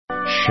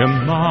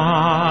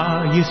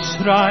Shema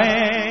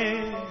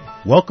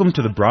Yisrael. Welcome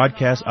to the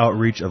broadcast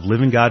outreach of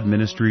Living God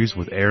Ministries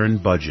with Aaron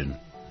Budgeon.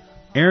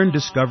 Aaron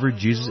discovered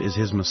Jesus is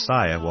his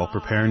Messiah while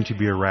preparing to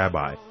be a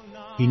rabbi.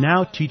 He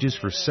now teaches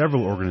for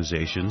several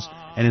organizations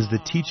and is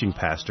the teaching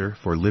pastor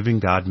for Living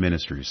God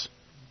Ministries.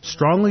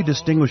 Strongly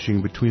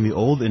distinguishing between the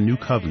Old and New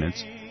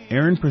Covenants,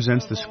 Aaron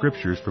presents the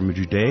Scriptures from a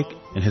Judaic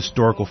and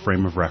historical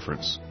frame of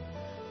reference.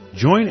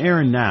 Join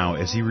Aaron now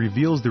as he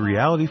reveals the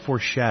reality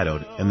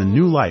foreshadowed and the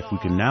new life we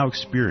can now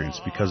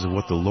experience because of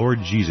what the Lord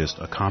Jesus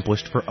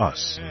accomplished for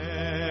us.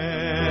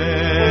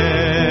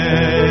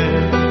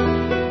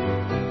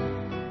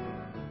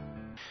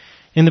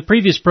 In the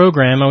previous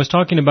program, I was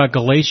talking about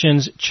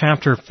Galatians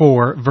chapter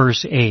 4,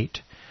 verse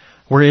 8,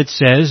 where it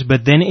says,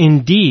 "But then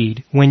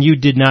indeed, when you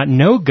did not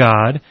know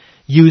God,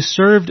 you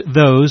served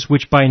those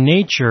which by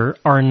nature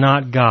are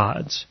not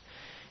gods."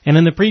 And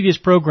in the previous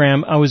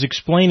program, I was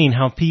explaining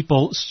how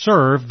people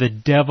serve the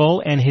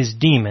devil and his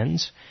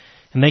demons,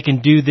 and they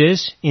can do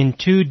this in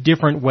two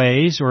different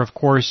ways, or of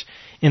course,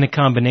 in a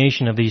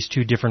combination of these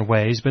two different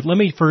ways. But let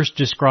me first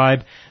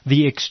describe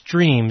the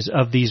extremes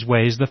of these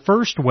ways. The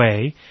first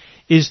way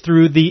is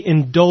through the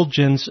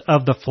indulgence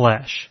of the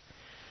flesh.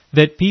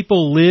 That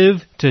people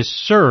live to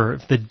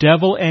serve the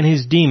devil and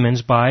his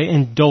demons by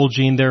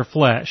indulging their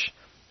flesh.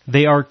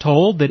 They are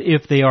told that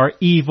if they are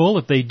evil,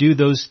 if they do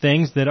those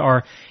things that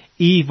are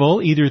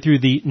evil, either through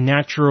the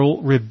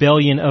natural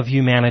rebellion of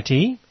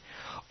humanity,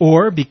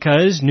 or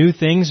because new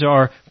things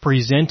are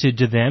presented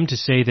to them to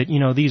say that,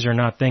 these are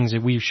not things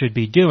that we should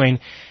be doing,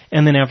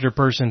 and then after a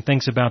person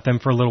thinks about them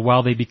for a little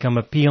while, they become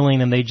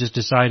appealing and they just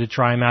decide to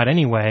try them out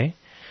anyway.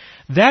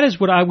 That is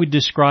what I would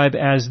describe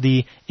as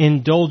the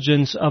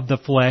indulgence of the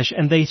flesh,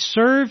 and they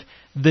serve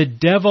the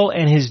devil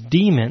and his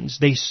demons.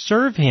 They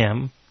serve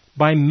him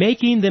by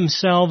making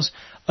themselves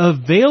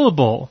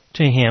available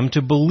to him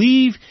to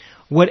believe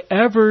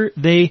whatever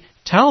they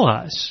tell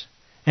us.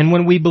 And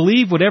when we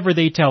believe whatever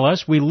they tell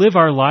us, we live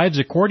our lives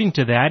according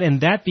to that,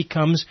 and that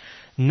becomes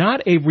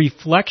not a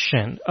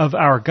reflection of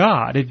our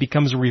God. It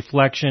becomes a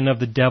reflection of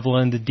the devil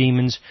and the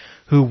demons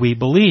who we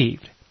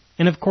believed.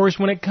 And of course,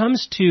 when it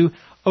comes to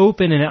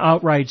open and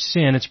outright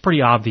sin, it's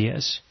pretty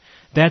obvious.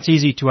 That's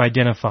easy to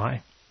identify.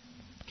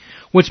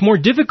 What's more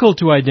difficult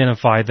to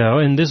identify, though,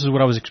 and this is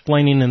what I was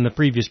explaining in the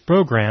previous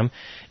program,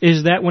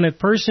 is that when a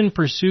person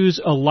pursues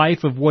a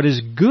life of what is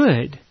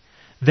good,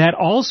 that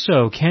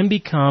also can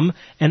become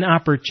an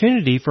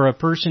opportunity for a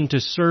person to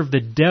serve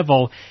the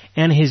devil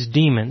and his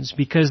demons,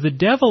 because the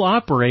devil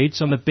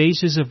operates on the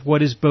basis of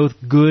what is both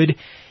good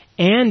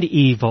and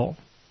evil.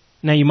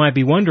 Now you might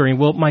be wondering,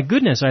 well, my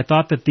goodness, I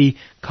thought that the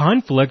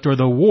conflict or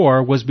the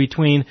war was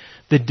between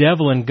the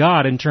devil and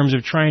God in terms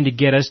of trying to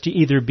get us to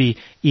either be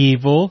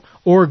evil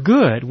or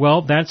good.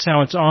 Well, that's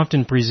how it's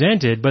often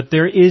presented, but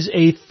there is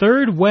a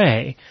third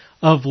way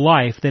of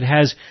life that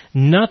has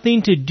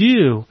nothing to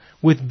do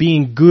with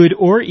being good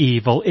or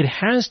evil. It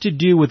has to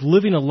do with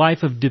living a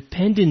life of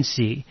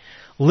dependency,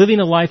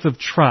 living a life of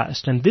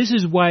trust. And this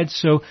is why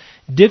it's so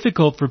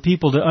difficult for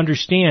people to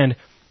understand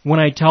when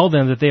I tell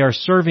them that they are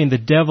serving the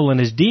devil and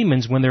his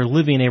demons when they're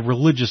living a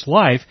religious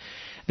life.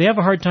 They have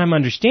a hard time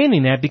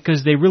understanding that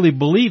because they really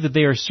believe that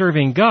they are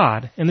serving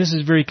God. And this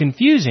is very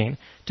confusing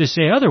to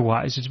say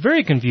otherwise. It's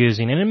very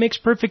confusing, and it makes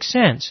perfect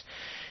sense.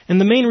 And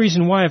the main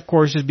reason why, of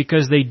course, is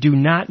because they do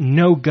not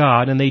know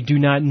God and they do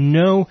not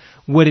know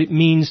what it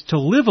means to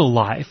live a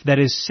life that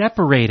is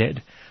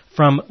separated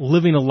from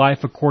living a life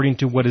according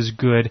to what is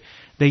good.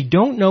 They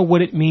don't know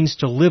what it means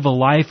to live a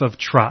life of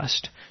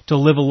trust, to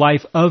live a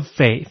life of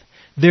faith.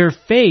 Their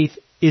faith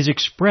is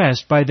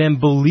expressed by them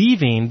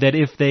believing that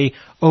if they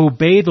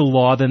obey the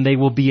law, then they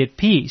will be at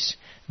peace.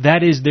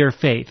 That is their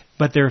faith.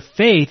 But their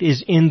faith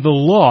is in the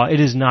law. It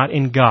is not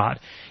in God.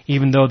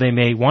 Even though they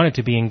may want it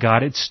to be in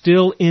God, it's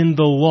still in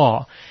the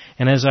law.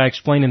 And as I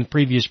explained in the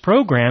previous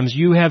programs,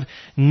 you have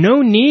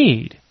no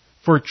need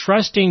for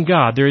trusting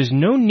God. There is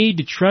no need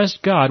to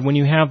trust God when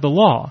you have the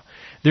law.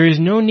 There is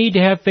no need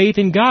to have faith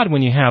in God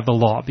when you have the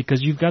law,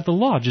 because you've got the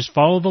law. Just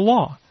follow the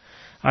law.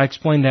 I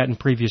explained that in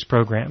previous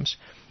programs.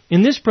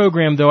 In this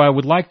program, though, I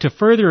would like to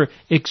further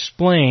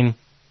explain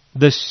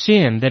the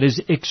sin that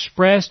is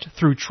expressed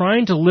through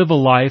trying to live a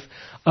life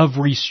of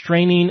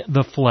restraining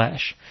the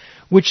flesh,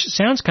 which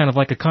sounds kind of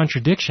like a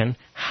contradiction.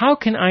 How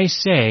can I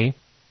say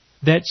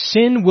that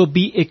sin will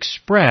be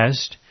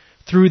expressed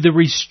through the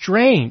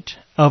restraint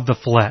of the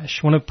flesh?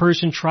 When a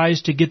person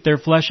tries to get their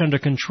flesh under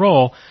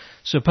control,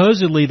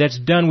 supposedly that's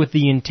done with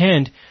the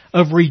intent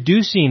of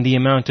reducing the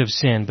amount of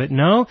sin. But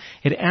no,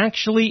 it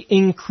actually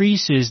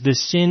increases the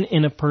sin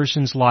in a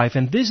person's life.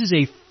 And this is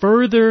a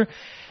further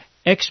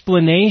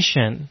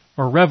explanation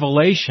or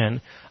revelation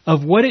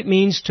of what it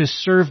means to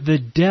serve the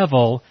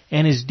devil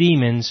and his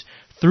demons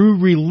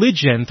through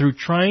religion, through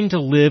trying to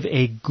live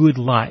a good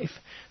life,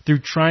 through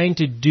trying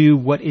to do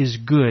what is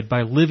good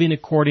by living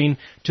according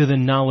to the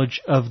knowledge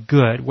of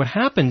good. What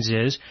happens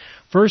is,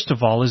 first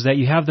of all, is that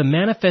you have the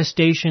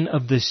manifestation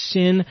of the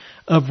sin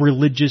of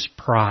religious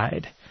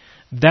pride.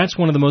 That's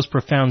one of the most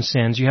profound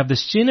sins. You have the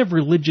sin of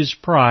religious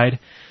pride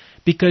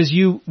because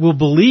you will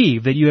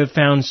believe that you have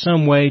found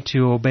some way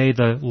to obey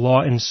the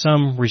law in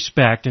some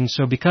respect. And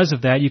so because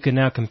of that, you can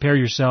now compare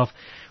yourself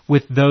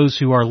with those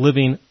who are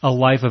living a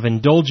life of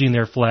indulging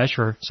their flesh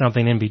or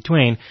something in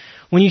between.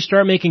 When you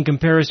start making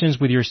comparisons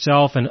with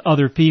yourself and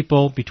other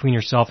people, between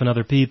yourself and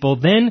other people,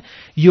 then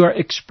you are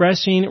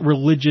expressing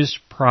religious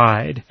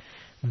pride.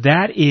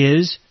 That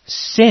is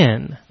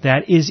sin.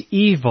 That is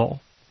evil.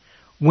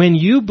 When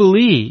you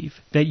believe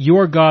that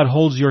your God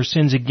holds your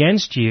sins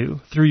against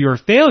you through your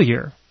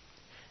failure,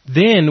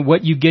 then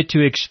what you get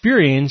to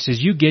experience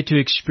is you get to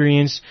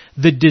experience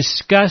the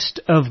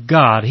disgust of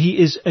God.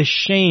 He is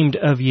ashamed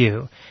of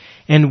you.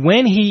 And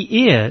when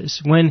He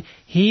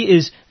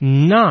is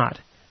not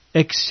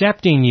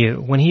accepting you,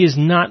 when He is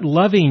not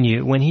loving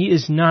you, when He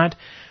is not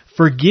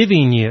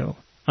forgiving you,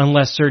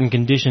 unless certain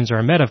conditions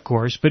are met, of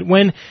course, but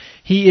when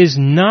He is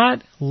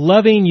not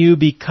loving you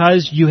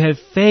because you have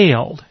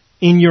failed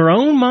in your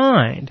own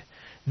mind,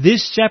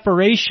 this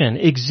separation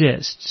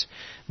exists.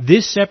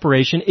 This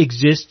separation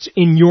exists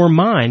in your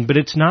mind, but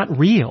it's not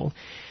real.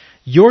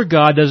 Your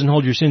God doesn't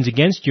hold your sins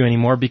against you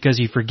anymore because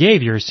He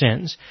forgave your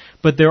sins.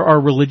 But there are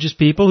religious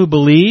people who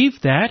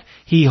believe that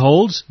He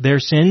holds their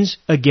sins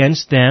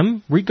against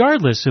them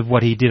regardless of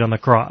what He did on the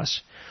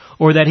cross.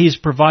 Or that He's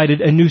provided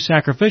a new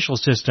sacrificial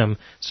system,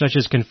 such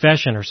as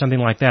confession or something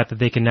like that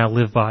they can now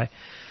live by.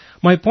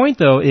 My point,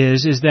 though,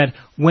 is that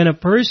when a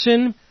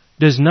person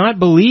does not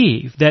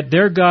believe that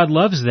their God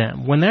loves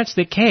them, when that's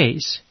the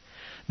case,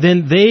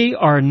 then they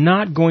are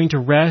not going to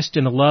rest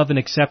in the love and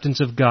acceptance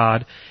of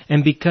God,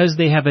 and because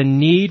they have a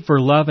need for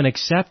love and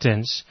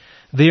acceptance,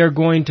 they are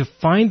going to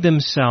find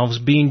themselves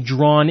being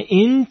drawn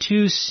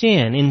into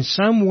sin in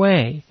some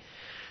way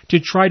to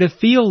try to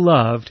feel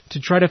loved,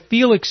 to try to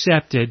feel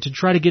accepted, to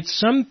try to get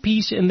some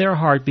peace in their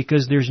heart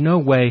because there's no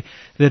way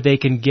that they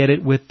can get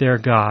it with their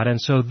God.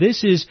 And so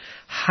this is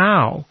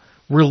how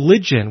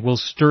religion will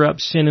stir up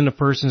sin in a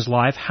person's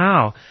life,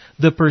 how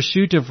the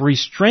pursuit of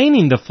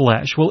restraining the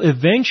flesh will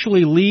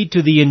eventually lead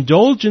to the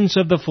indulgence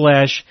of the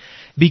flesh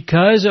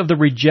because of the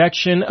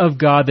rejection of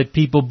God that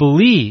people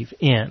believe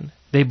in.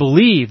 They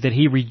believe that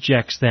He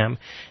rejects them.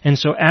 And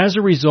so as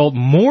a result,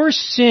 more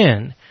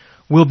sin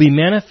will be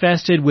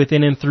manifested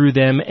within and through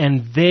them,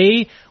 and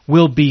they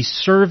will be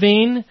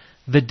serving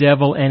the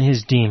devil and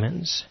his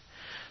demons.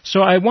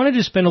 So I wanted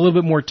to spend a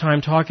little bit more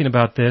time talking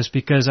about this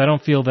because I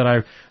don't feel that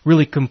I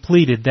really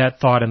completed that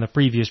thought in the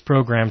previous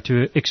program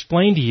to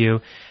explain to you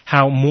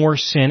how more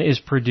sin is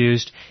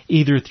produced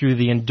either through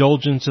the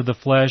indulgence of the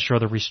flesh or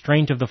the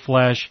restraint of the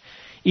flesh.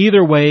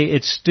 Either way,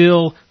 it's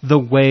still the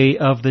way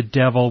of the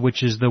devil,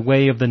 which is the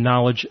way of the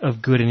knowledge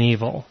of good and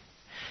evil.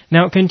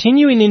 Now,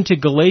 continuing into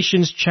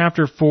Galatians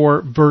chapter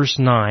 4, verse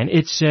 9,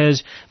 it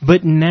says,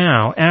 "But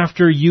now,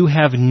 after you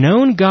have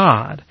known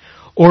God,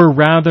 or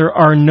rather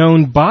are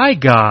known by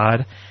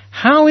God,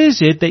 how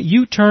is it that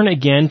you turn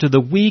again to the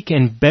weak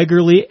and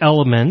beggarly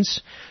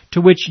elements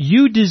to which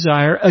you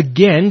desire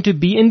again to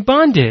be in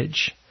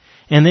bondage?"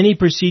 And then he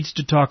proceeds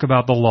to talk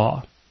about the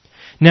law.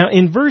 Now,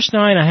 in verse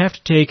 9, I have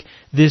to take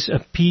this a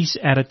piece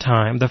at a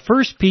time. The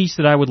first piece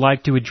that I would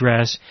like to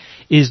address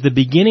is the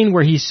beginning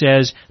where he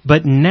says,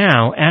 "But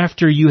now,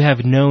 after you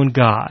have known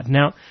God."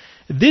 Now,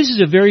 this is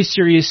a very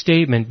serious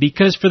statement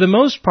because for the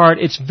most part,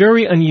 it's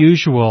very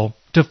unusual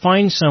to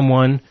find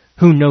someone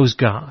who knows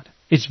God.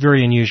 It's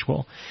very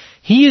unusual.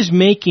 He is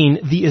making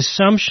the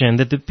assumption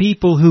that the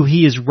people who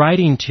he is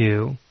writing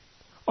to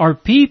are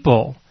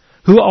people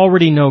who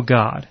already know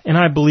God. And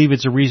I believe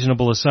it's a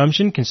reasonable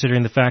assumption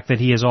considering the fact that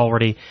he has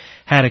already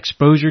had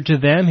exposure to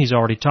them. He's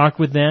already talked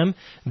with them.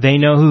 They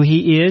know who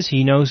he is.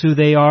 He knows who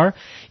they are.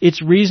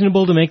 It's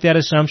reasonable to make that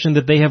assumption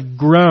that they have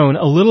grown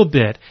a little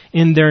bit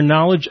in their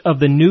knowledge of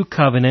the new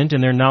covenant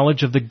and their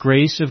knowledge of the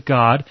grace of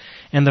God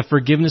and the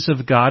forgiveness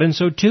of God. And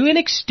so to an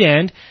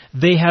extent,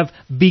 they have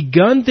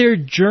begun their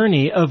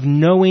journey of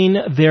knowing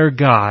their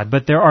God.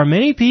 But there are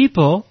many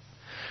people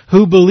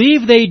who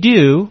believe they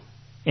do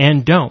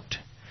and don't.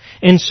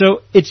 And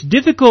so it's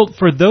difficult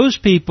for those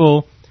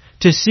people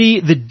to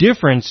see the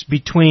difference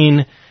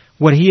between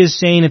what he is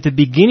saying at the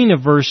beginning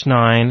of verse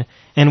 9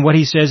 and what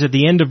he says at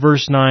the end of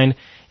verse 9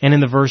 and in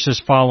the verses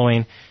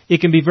following.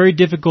 It can be very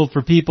difficult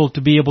for people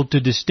to be able to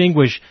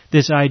distinguish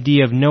this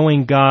idea of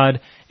knowing God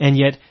and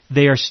yet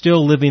they are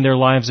still living their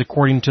lives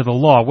according to the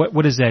law.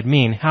 What does that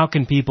mean? How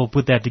can people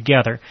put that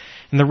together?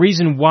 And the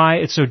reason why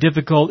it's so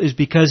difficult is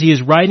because he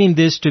is writing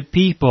this to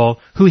people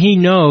who he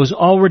knows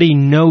already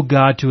know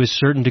God to a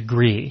certain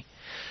degree.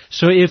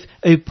 So if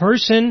a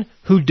person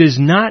who does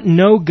not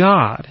know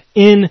God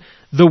in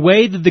the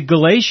way that the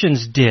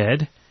Galatians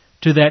did,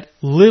 to that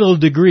little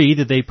degree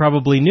that they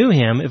probably knew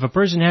him, if a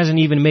person hasn't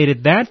even made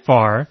it that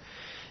far,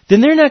 then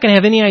they're not going to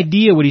have any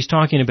idea what he's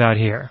talking about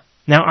here.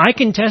 Now, I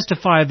can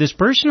testify of this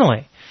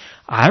personally.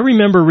 I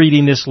remember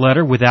reading this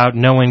letter without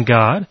knowing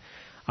God.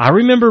 I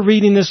remember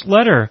reading this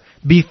letter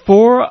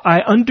before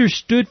I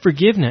understood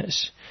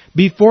forgiveness,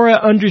 before I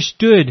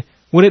understood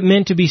what it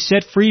meant to be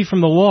set free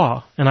from the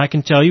law. And I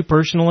can tell you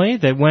personally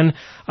that when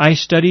I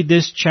studied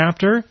this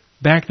chapter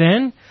back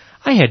then,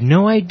 I had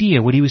no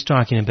idea what he was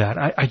talking about.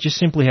 I just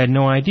simply had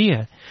no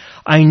idea.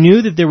 I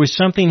knew that there was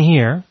something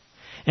here,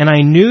 and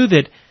I knew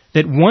that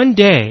one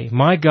day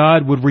my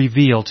God would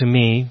reveal to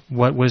me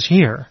what was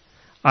here.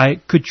 I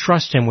could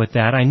trust Him with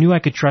that. I knew I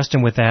could trust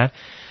Him with that.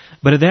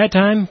 But at that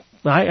time,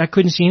 I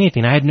couldn't see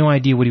anything. I had no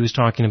idea what he was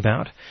talking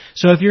about.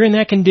 So if you're in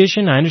that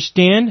condition, I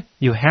understand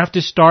you have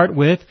to start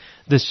with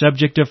the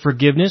subject of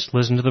forgiveness.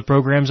 Listen to the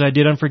programs I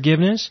did on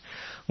forgiveness.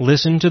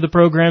 Listen to the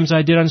programs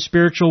I did on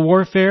spiritual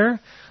warfare.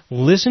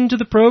 Listen to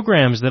the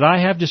programs that I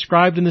have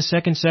described in the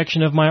second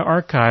section of my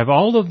archive.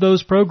 All of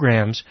those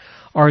programs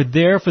are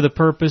there for the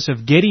purpose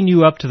of getting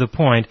you up to the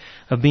point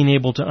of being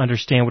able to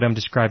understand what I'm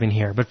describing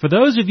here. But for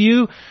those of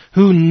you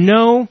who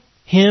know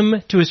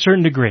Him to a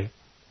certain degree,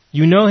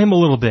 you know Him a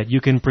little bit, you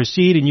can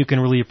proceed and you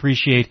can really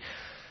appreciate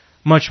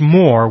much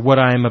more what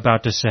I am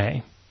about to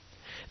say.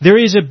 There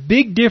is a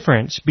big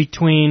difference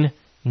between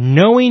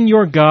knowing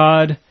your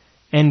God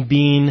and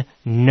being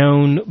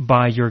known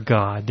by your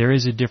God. There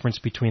is a difference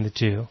between the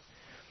two.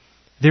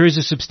 There is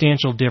a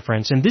substantial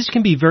difference, and this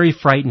can be very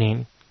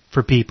frightening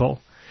for people,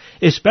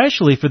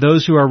 especially for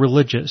those who are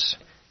religious.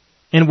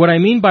 And what I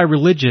mean by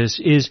religious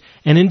is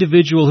an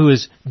individual who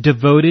is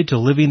devoted to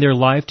living their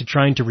life, to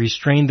trying to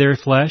restrain their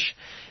flesh.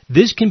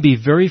 This can be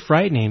very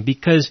frightening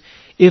because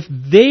if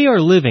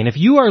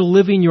you are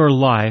living your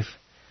life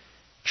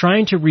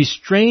trying to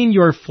restrain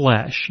your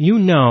flesh, you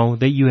know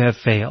that you have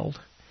failed.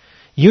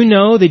 You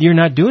know that you're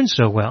not doing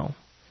so well,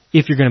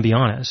 if you're going to be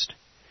honest.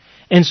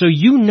 And so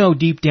you know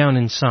deep down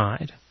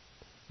inside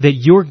that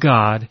your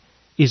God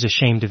is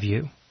ashamed of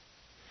you.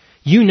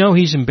 You know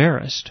He's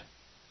embarrassed.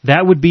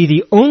 That would be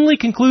the only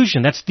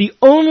conclusion. That's the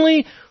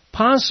only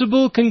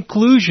possible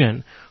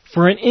conclusion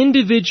for an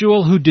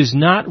individual who does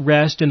not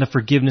rest in the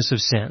forgiveness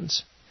of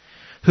sins,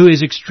 who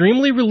is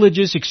extremely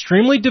religious,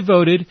 extremely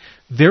devoted,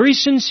 very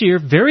sincere,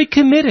 very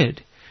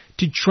committed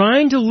to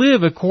trying to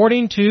live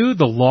according to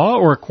the law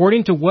or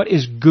according to what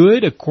is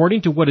good,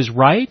 according to what is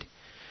right,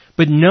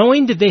 but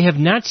knowing that they have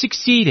not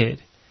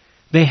succeeded,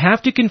 they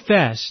have to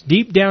confess,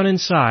 deep down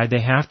inside,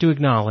 they have to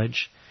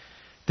acknowledge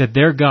that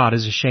their God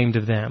is ashamed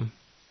of them.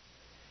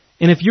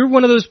 And if you're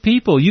one of those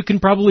people, you can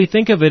probably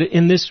think of it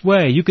in this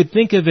way. You could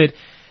think of it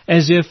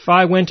as if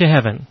I went to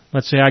heaven.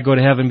 Let's say I go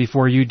to heaven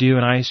before you do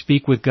and I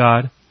speak with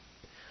God.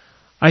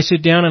 I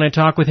sit down and I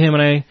talk with Him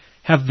and I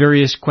have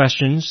various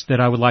questions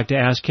that I would like to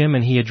ask Him,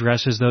 and He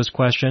addresses those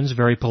questions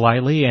very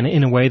politely and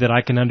in a way that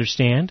I can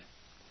understand.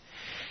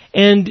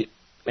 And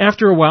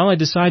after a while I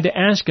decide to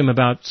ask Him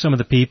about some of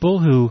the people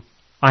who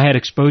I had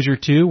exposure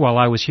to while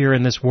I was here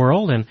in this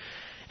world, and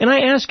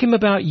I ask Him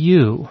about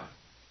you.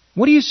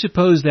 What do you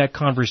suppose that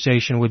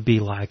conversation would be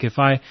like if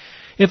I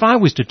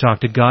was to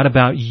talk to God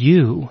about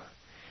you?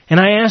 And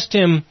I asked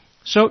Him,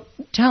 so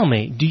tell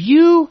me, do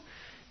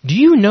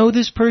you know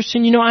this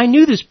person? You know, I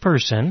knew this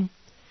person.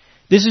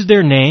 This is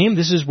their name,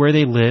 this is where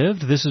they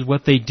lived, this is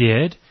what they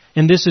did,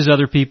 and this is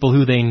other people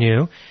who they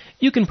knew.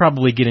 You can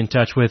probably get in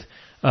touch with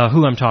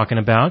who I'm talking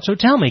about. So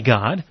tell me,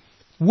 God,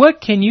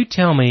 what can you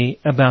tell me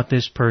about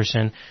this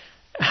person?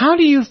 How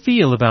do you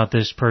feel about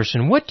this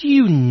person? What do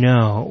you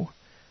know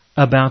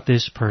about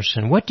this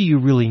person? What do you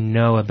really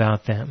know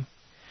about them?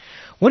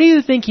 What do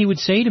you think He would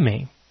say to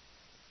me?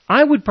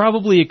 I would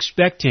probably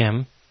expect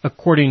Him,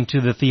 according to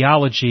the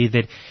theology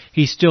that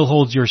He still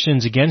holds your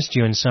sins against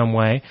you in some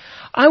way,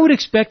 I would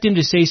expect Him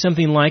to say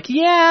something like,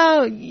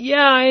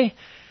 I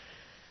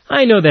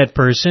know that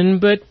person,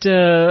 but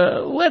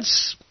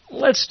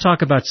let's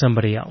talk about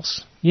somebody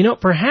else. You know,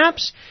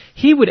 perhaps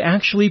He would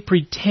actually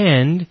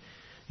pretend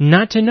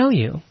not to know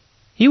you.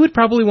 He would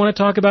probably want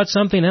to talk about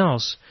something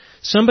else,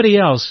 somebody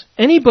else,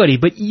 anybody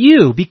but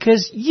you,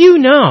 because you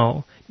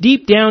know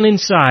deep down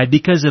inside,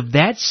 because of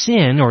that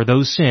sin or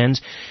those sins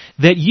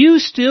that you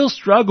still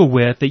struggle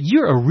with, that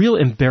you're a real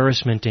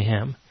embarrassment to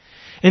Him.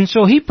 And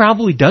so He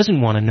probably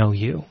doesn't want to know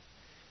you.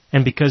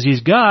 And because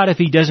He's God, if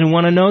He doesn't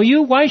want to know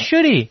you, why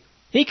should He?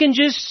 He can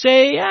just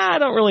say, I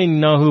don't really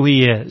know who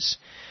He is.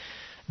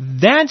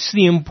 That's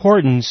the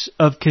importance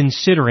of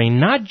considering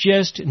not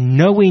just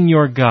knowing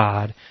your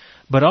God,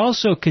 but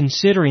also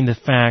considering the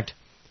fact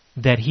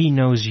that He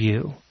knows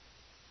you.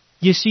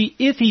 You see,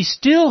 if He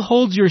still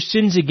holds your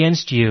sins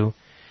against you,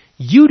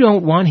 you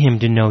don't want Him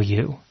to know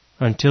you.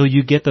 Until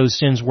you get those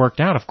sins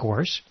worked out, of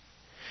course.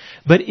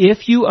 But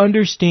if you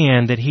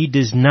understand that He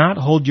does not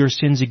hold your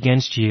sins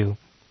against you,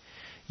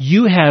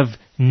 you have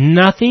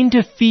nothing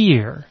to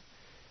fear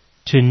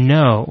to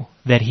know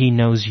that He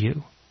knows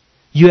you.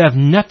 You have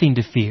nothing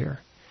to fear.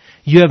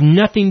 You have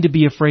nothing to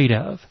be afraid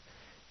of.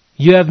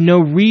 You have no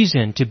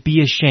reason to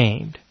be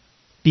ashamed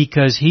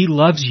because He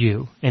loves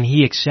you and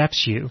He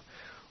accepts you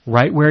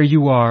right where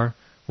you are,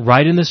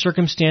 right in the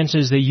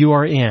circumstances that you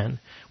are in,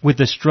 with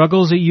the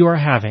struggles that you are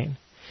having.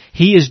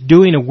 He is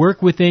doing a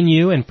work within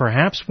you, and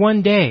perhaps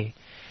one day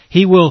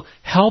He will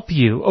help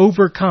you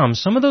overcome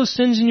some of those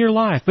sins in your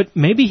life, but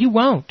maybe He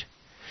won't.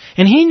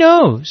 And He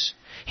knows.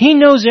 He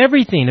knows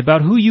everything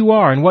about who you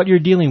are and what you're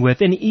dealing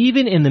with, and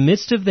even in the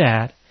midst of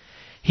that,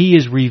 He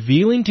is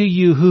revealing to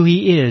you who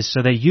He is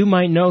so that you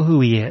might know who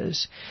He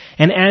is.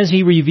 And as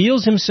He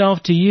reveals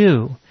Himself to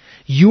you,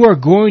 you are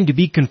going to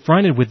be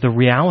confronted with the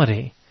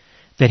reality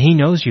that He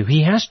knows you.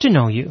 He has to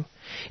know you.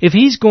 If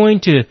He's going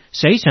to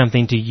say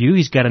something to you,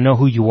 He's got to know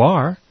who you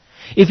are.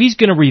 If He's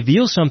going to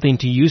reveal something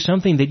to you,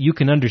 something that you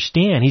can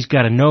understand, He's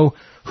got to know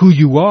who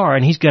you are,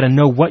 and He's got to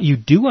know what you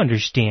do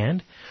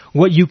understand,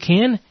 what you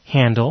can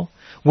handle,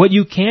 what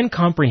you can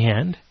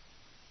comprehend.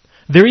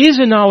 There is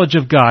a knowledge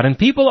of God, and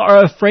people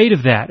are afraid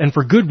of that, and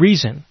for good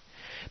reason.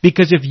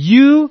 Because if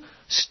you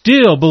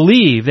still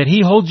believe that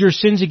He holds your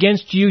sins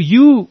against you,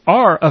 you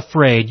are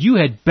afraid. You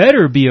had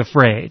better be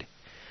afraid.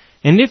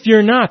 And if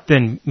you're not,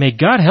 then may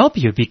God help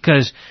you,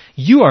 because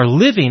you are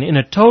living in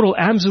a total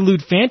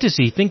absolute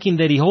fantasy, thinking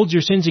that He holds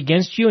your sins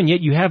against you, and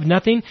yet you have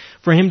nothing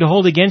for Him to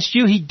hold against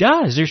you. He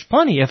does. There's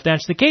plenty if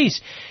that's the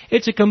case.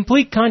 It's a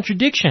complete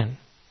contradiction.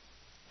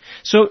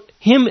 So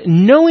Him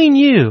knowing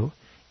you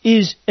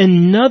is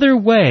another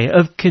way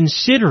of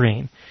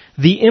considering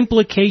the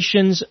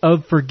implications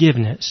of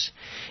forgiveness.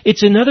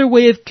 It's another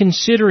way of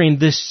considering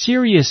the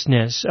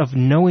seriousness of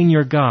knowing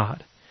your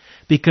God.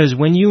 Because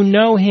when you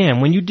know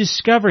Him, when you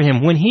discover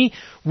Him, when He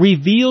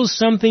reveals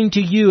something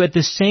to you at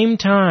the same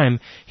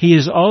time, He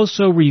is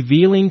also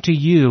revealing to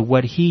you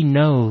what He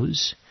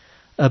knows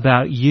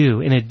about you,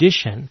 in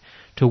addition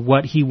to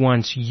what He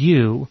wants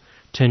you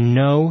to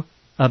know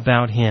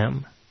about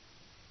Him.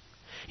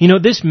 You know,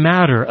 this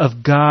matter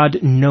of God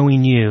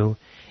knowing you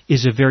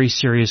is a very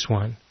serious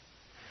one.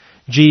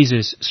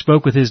 Jesus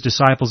spoke with His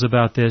disciples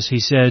about this. He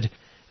said,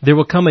 there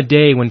will come a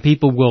day when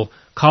people will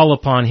call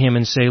upon Him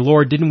and say,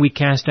 Lord, didn't we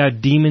cast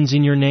out demons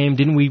in Your name?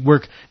 Didn't we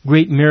work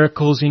great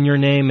miracles in Your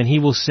name? And He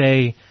will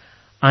say,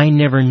 I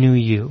never knew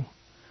you.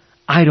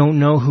 I don't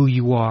know who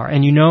you are.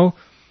 And you know,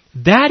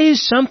 that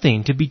is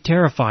something to be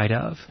terrified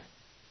of.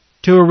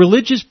 To a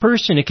religious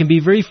person, it can be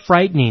very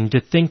frightening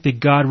to think that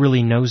God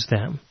really knows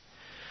them.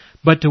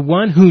 But to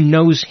one who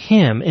knows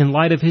Him in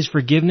light of His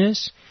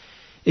forgiveness,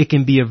 it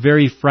can be a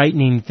very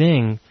frightening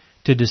thing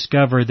to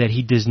discover that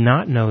He does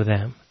not know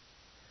them.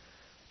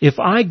 If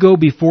I go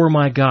before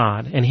my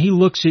God and He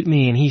looks at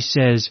me and He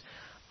says,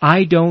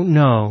 I don't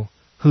know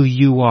who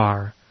you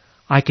are,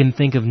 I can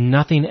think of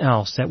nothing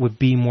else that would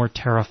be more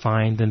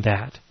terrifying than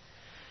that.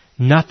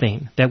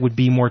 Nothing that would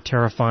be more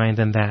terrifying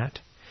than that.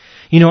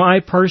 You know, I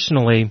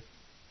personally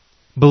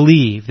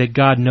believe that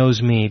God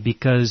knows me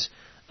because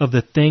of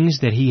the things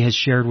that He has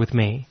shared with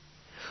me.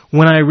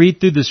 When I read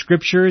through the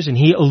Scriptures and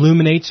He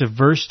illuminates a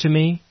verse to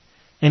me,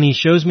 and He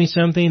shows me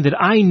something that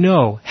I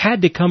know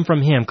had to come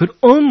from Him, could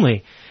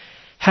only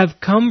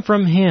have come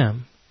from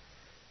Him.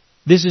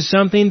 This is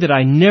something that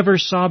I never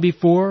saw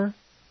before,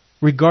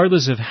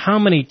 regardless of how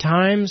many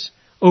times,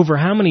 over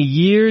how many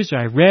years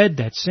I read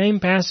that same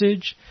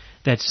passage,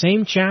 that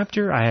same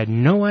chapter. I had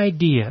no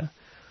idea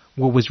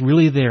what was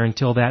really there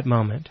until that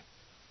moment.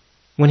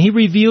 When He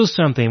reveals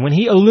something, when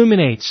He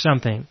illuminates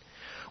something,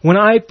 when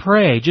I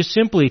pray just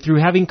simply through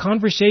having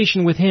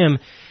conversation with Him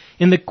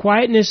in the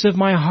quietness of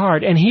my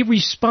heart, and He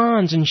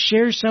responds and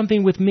shares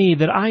something with me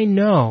that I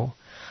know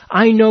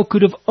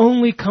could have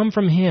only come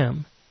from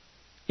Him,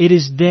 it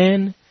is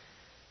then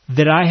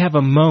that I have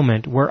a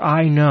moment where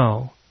I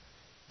know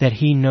that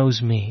He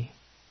knows me.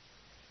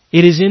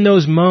 It is in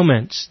those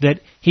moments that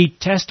He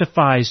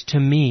testifies to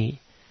me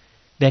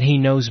that He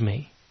knows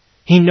me.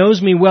 He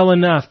knows me well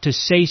enough to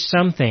say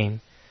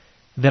something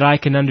that I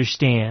can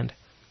understand,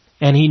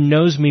 and He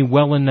knows me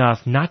well enough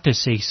not to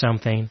say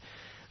something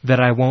that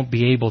I won't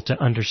be able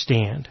to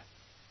understand.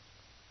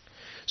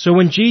 So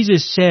when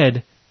Jesus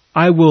said,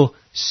 I will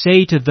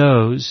say to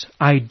those,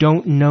 I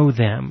don't know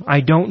them,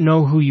 I don't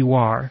know who you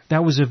are,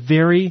 that was a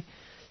very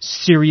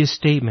serious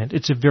statement.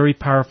 It's a very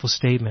powerful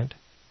statement.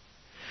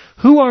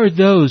 Who are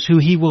those who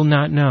He will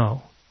not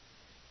know?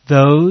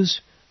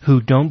 Those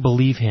who don't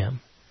believe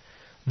Him.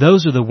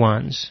 Those are the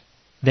ones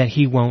that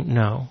He won't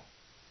know.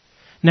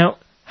 Now,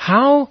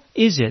 how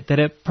is it that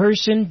a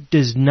person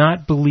does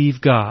not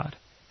believe God?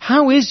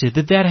 How is it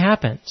that that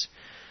happens?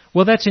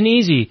 Well, that's an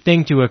easy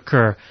thing to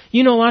occur.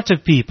 You know lots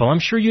of people, I'm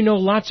sure you know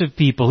lots of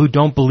people who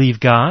don't believe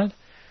God,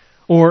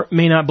 or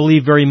may not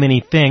believe very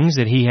many things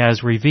that He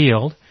has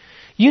revealed.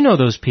 You know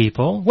those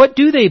people. What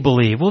do they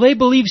believe? Well, they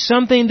believe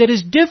something that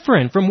is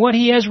different from what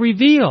He has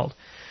revealed.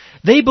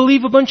 They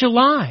believe a bunch of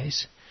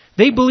lies.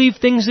 They believe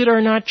things that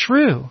are not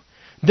true.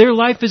 Their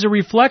life is a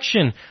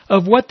reflection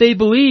of what they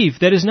believe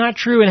that is not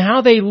true, and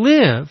how they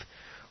live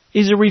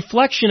is a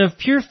reflection of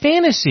pure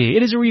fantasy.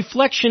 It is a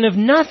reflection of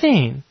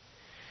nothing.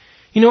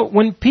 You know,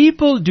 when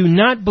people do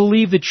not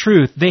believe the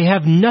truth, they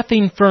have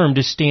nothing firm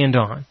to stand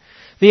on.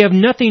 They have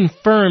nothing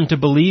firm to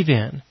believe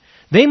in.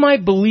 They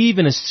might believe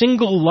in a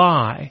single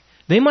lie.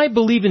 They might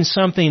believe in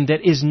something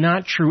that is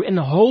not true and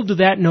hold to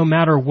that no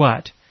matter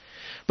what.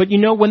 But you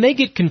know, when they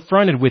get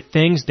confronted with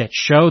things that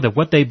show that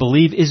what they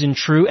believe isn't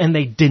true, and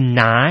they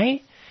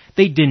deny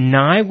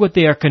what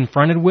they are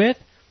confronted with,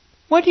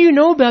 what do you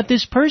know about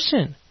this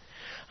person?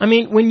 I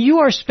mean, when you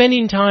are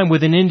spending time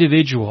with an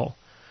individual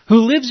who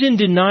lives in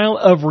denial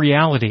of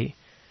reality,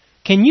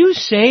 can you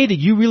say that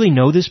you really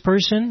know this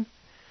person?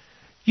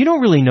 You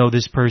don't really know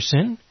this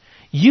person.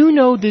 You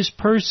know this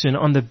person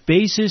on the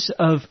basis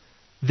of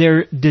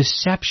their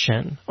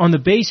deception, on the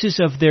basis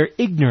of their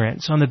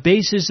ignorance, on the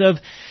basis of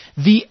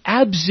the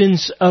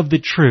absence of the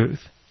truth.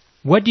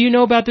 What do you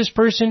know about this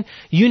person?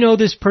 You know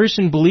this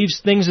person believes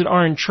things that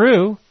aren't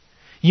true.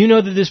 You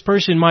know that this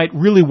person might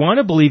really want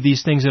to believe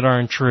these things that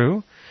aren't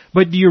true.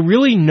 But do you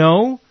really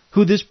know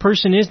who this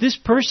person is? This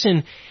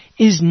person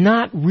is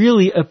not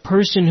really a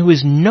person who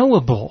is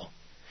knowable.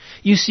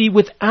 You see,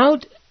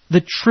 without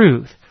the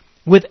truth,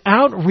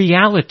 without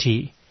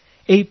reality,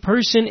 a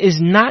person is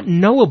not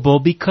knowable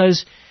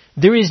because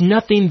there is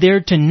nothing there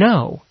to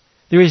know.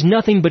 There is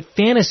nothing but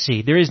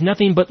fantasy. There is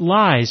nothing but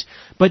lies,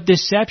 but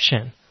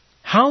deception.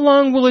 How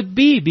long will it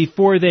be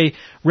before they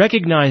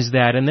recognize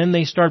that and then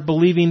they start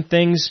believing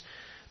things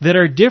that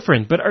are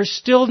different but are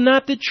still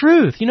not the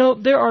truth? You know,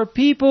 there are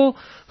people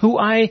who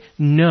I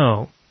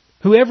know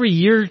who every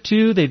year or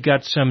two they've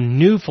got some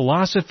new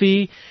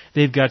philosophy,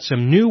 they've got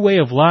some new way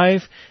of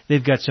life,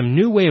 they've got some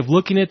new way of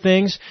looking at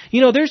things.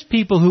 You know, there's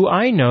people who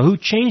I know who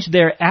change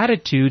their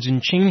attitudes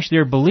and change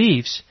their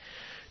beliefs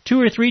 2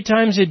 or 3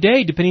 times a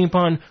day depending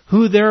upon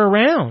who they're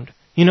around.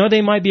 You know,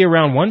 they might be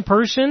around one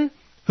person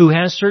who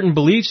has certain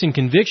beliefs and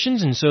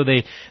convictions, and so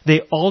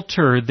they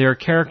alter their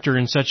character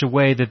in such a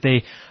way that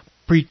they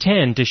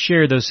pretend to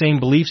share those same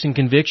beliefs and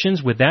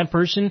convictions with that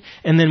person,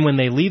 and then when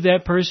they leave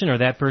that person or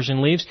that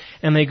person leaves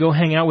and they go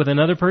hang out with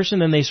another person,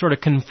 then they sort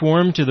of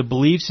conform to the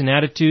beliefs and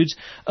attitudes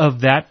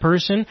of that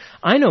person.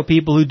 I know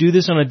people who do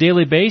this on a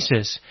daily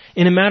basis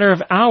in a matter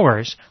of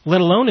hours,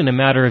 let alone in a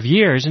matter of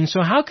years. And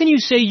so how can you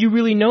say you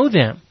really know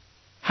them?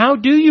 How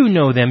do you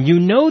know them? You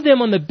know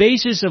them on the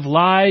basis of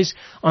lies,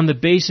 on the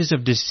basis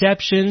of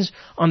deceptions,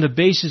 on the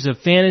basis of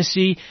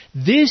fantasy.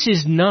 This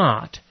is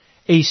not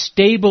a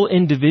stable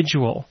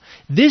individual.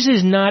 This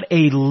is not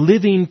a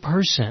living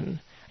person.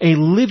 A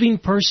living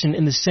person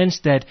in the sense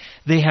that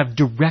they have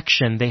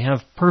direction, they have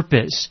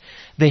purpose,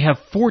 they have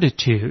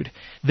fortitude.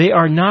 They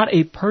are not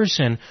a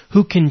person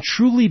who can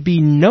truly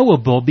be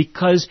knowable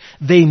because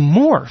they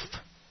morph,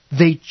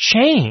 they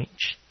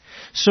change.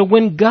 So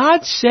when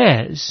God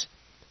says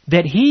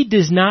that He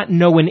does not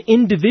know an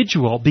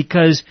individual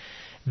because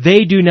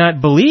they do not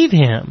believe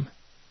Him,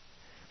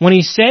 when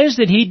He says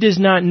that He does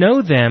not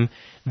know them,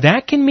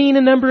 that can mean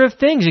a number of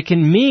things. It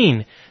can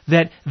mean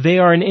that they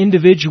are an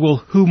individual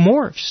who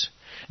morphs.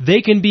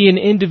 They can be an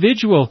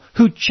individual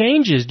who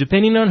changes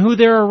depending on who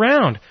they're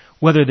around,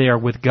 whether they are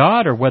with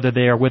God or whether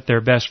they are with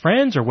their best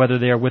friends or whether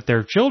they are with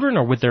their children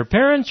or with their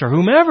parents or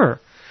whomever.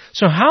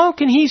 So how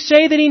can He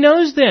say that He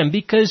knows them?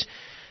 Because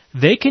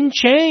they can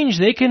change,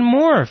 they can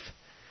morph.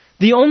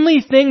 The only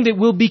thing that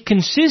will be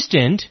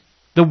consistent,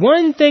 the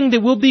one thing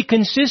that will be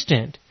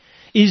consistent,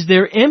 is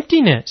their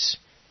emptiness,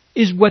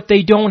 is what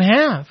they don't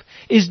have,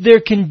 is their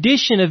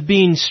condition of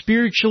being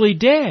spiritually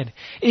dead,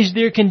 is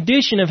their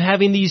condition of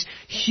having these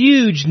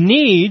huge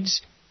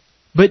needs,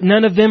 but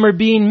none of them are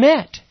being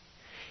met.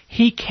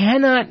 He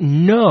cannot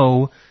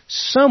know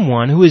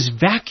someone who is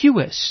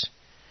vacuous,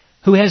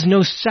 who has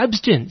no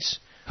substance,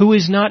 who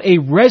is not a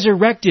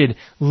resurrected,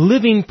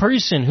 living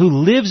person who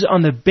lives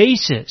on the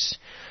basis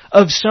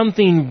of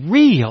something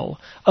real,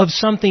 of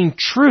something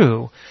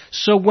true.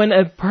 So when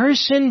a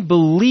person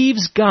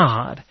believes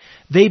God,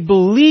 they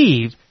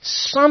believe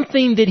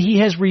something that He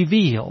has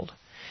revealed.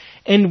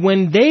 And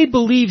when they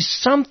believe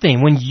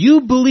something, when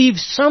you believe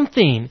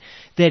something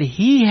that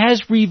He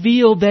has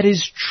revealed that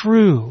is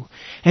true,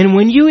 and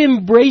when you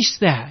embrace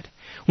that,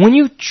 when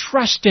you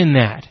trust in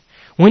that,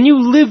 when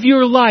you live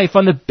your life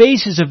on the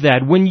basis of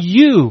that, when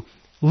you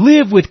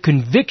live with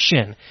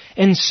conviction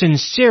and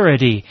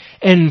sincerity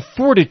and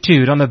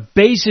fortitude on the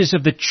basis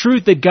of the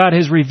truth that God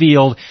has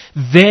revealed,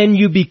 then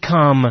you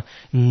become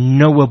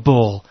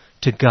knowable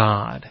to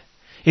God.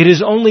 It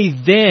is only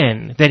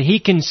then that He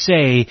can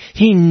say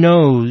He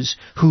knows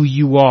who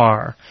you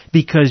are,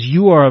 because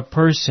you are a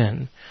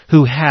person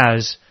who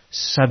has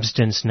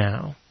substance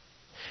now.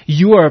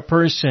 You are a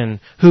person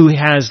who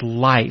has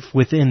life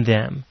within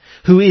them,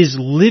 who is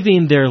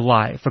living their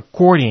life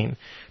according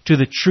to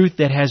the truth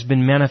that has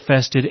been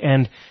manifested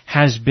and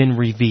has been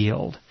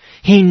revealed.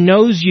 He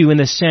knows you in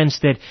the sense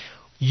that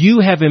you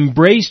have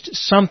embraced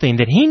something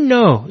that He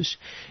knows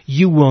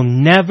you will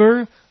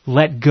never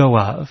let go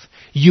of.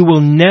 You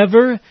will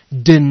never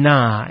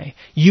deny.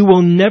 You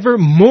will never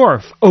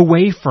morph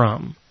away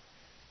from.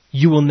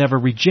 You will never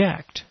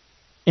reject.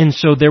 And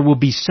so there will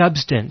be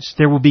substance.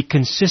 There will be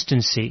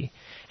consistency.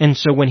 And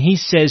so when He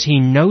says He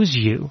knows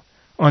you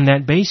on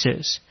that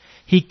basis,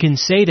 He can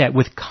say that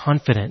with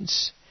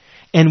confidence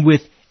and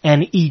with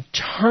an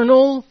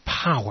eternal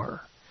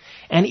power,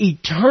 an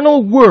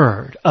eternal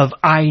word of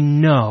I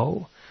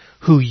know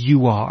who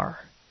you are.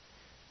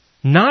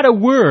 Not a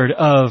word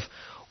of,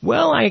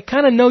 well, I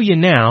kind of know you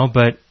now,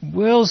 but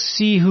we'll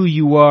see who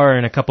you are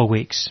in a couple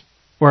weeks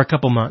or a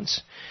couple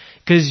months.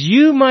 Because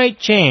you might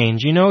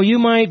change, you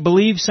might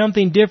believe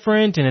something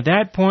different, and at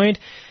that point,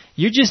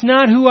 you're just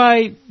not who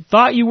I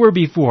thought you were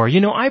before.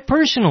 I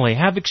personally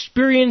have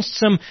experienced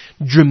some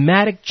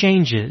dramatic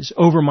changes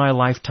over my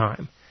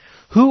lifetime.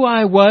 Who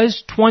I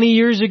was 20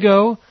 years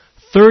ago,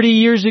 30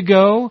 years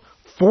ago,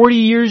 40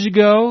 years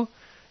ago,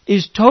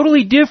 is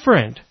totally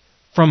different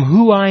from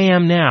who I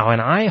am now.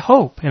 And I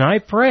hope and I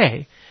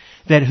pray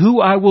that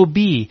who I will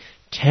be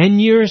 10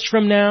 years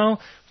from now,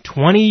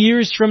 20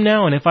 years from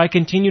now, and if I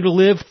continue to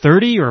live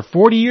 30 or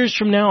 40 years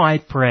from now, I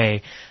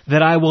pray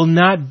that I will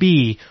not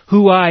be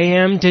who I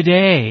am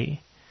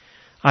today.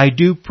 I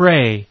do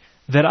pray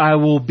that I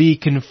will be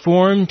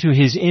conformed to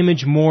His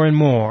image more and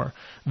more,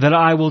 that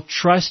I will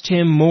trust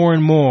Him more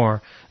and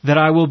more, that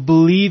I will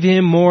believe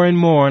Him more and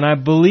more. And I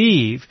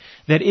believe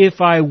that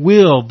if I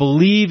will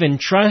believe and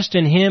trust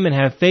in Him and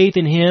have faith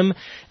in Him,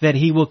 that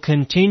He will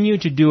continue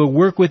to do a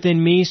work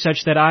within me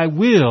such that I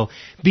will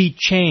be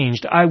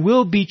changed. I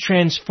will be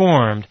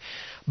transformed.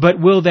 But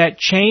will that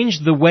change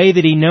the way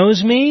that He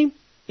knows me?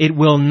 It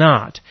will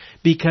not.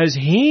 Because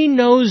He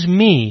knows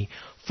me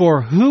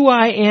for who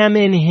I am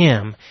in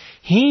Him.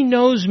 He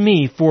knows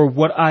me for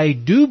what I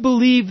do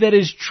believe that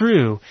is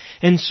true.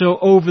 And so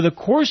over the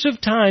course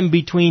of time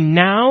between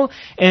now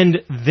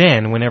and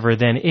then, whenever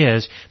then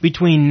is,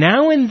 between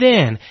now and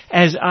then,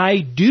 as I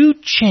do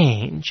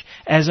change,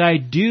 as I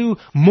do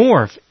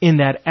morph in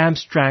that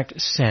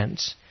abstract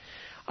sense,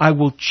 I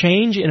will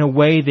change in a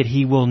way that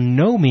He will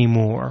know me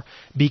more,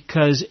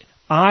 because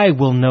I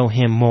will know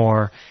Him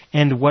more,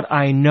 and what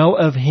I know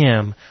of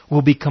Him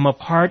will become a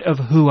part of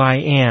who I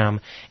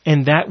am,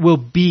 and that will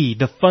be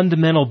the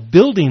fundamental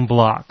building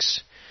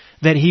blocks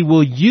that He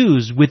will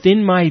use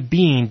within my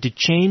being to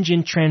change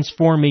and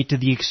transform me to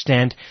the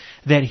extent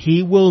that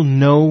He will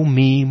know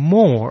me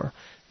more,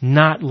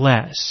 not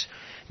less,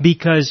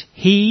 because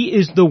He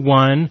is the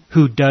one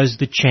who does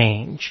the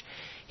change.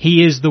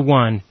 He is the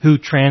one who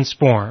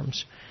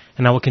transforms.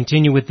 And I will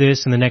continue with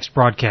this in the next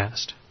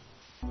broadcast.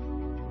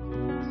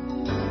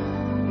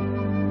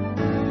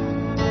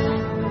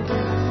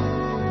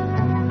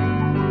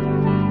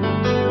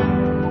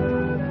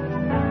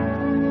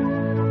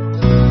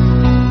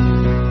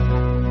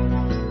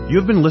 You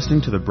have been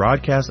listening to the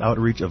broadcast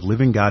outreach of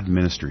Living God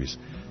Ministries.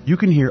 You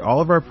can hear all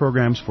of our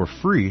programs for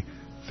free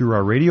through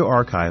our radio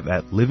archive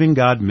at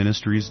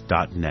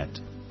livinggodministries.net.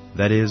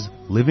 That is,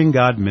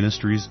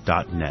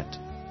 livinggodministries.net.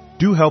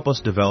 Do help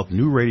us develop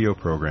new radio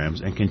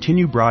programs and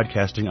continue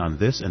broadcasting on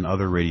this and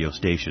other radio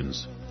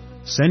stations.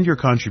 Send your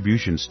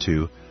contributions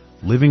to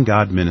Living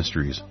God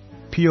Ministries,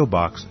 P.O.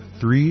 Box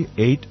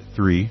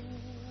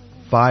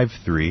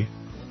 38353,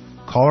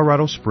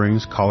 Colorado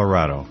Springs,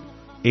 Colorado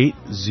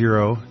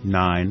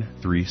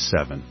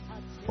 80937,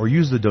 or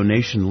use the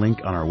donation link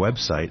on our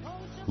website,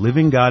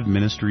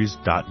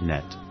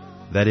 livinggodministries.net.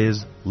 That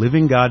is,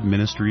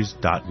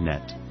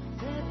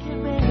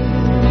 livinggodministries.net.